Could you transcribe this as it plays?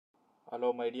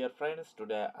Hello my dear friends,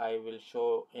 today I will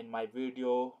show in my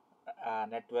video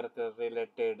network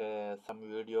related some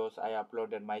videos I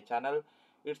uploaded my channel.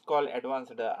 It's called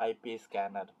Advanced IP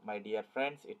Scanner. My dear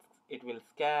friends, it will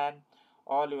scan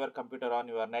all your computer on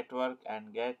your network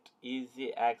and get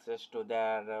easy access to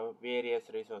their various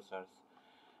resources.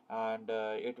 And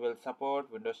it will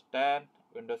support Windows 10,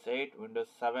 Windows 8, Windows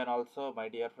 7 also my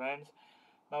dear friends.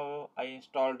 Now I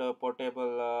installed a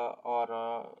portable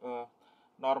or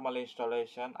normal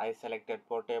installation. I selected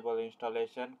portable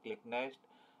installation, click next.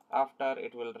 After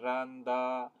it will run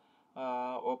the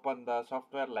open the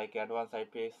software like Advanced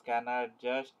IP Scanner.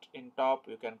 Just in top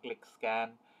you can click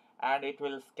scan and it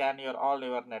will scan your all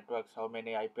your networks. How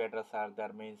many IP address are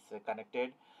there means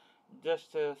connected.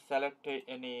 Just select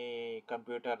any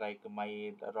computer like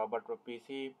my robot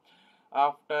PC.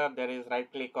 After there is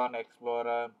right click on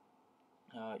Explorer,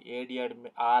 R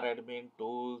admin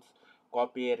tools,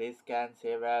 copy, rescan,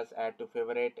 save as, add to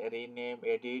favorite, rename,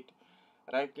 edit.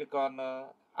 Right click on RA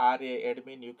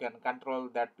admin, you can control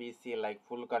that PC like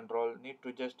full control. Need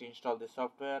to just install the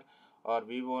software or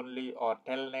view only or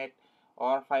telnet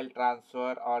or file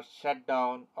transfer or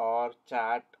shutdown or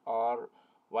chat or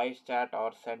voice chat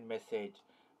or send message.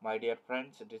 My dear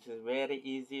friends, this is very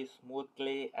easy,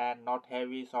 smoothly and not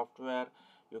heavy software.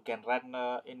 You can run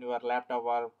in your laptop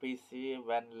or PC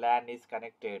when LAN is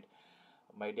connected.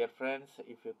 My dear friends,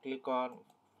 if you click on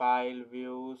file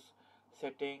views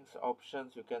settings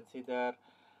options, you can see there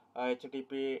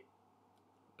HTTPS,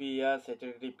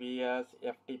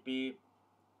 FTP,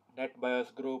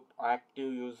 NetBIOS group,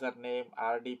 active username,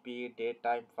 RDP,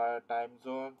 daytime, time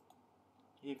zone.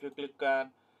 If you click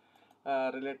on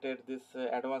related this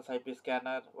advanced IP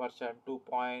scanner version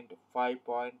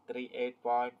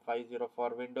 2.5.38.50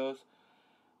 for Windows.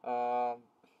 Um,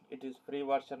 it is free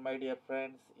version my dear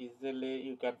friends. Easily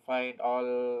you can find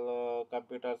all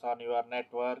computers on your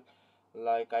network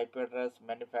like IP address,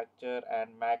 manufacturer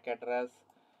and MAC address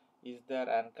is there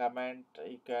and comment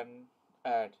you can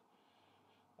add.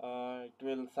 It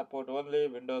will support only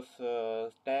Windows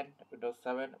 10, Windows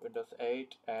 7, Windows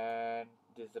 8 and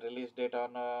this release date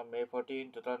on May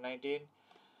 14, 2019.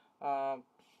 Um,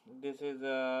 this is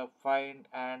find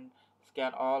and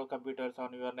scan all computers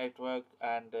on your network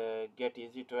and get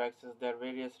easy to access their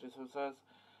various resources,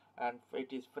 and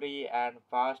it is free and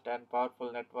fast and powerful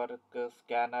network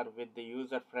scanner with the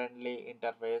user friendly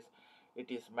interface. It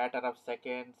is matter of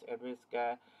seconds.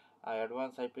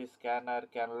 Advanced IP scanner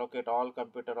can locate all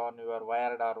computer on your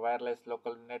wired or wireless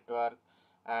local network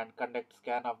and conduct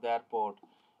scan of their port.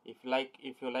 If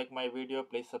you like my video,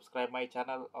 please subscribe my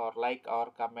channel or like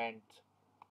or comment.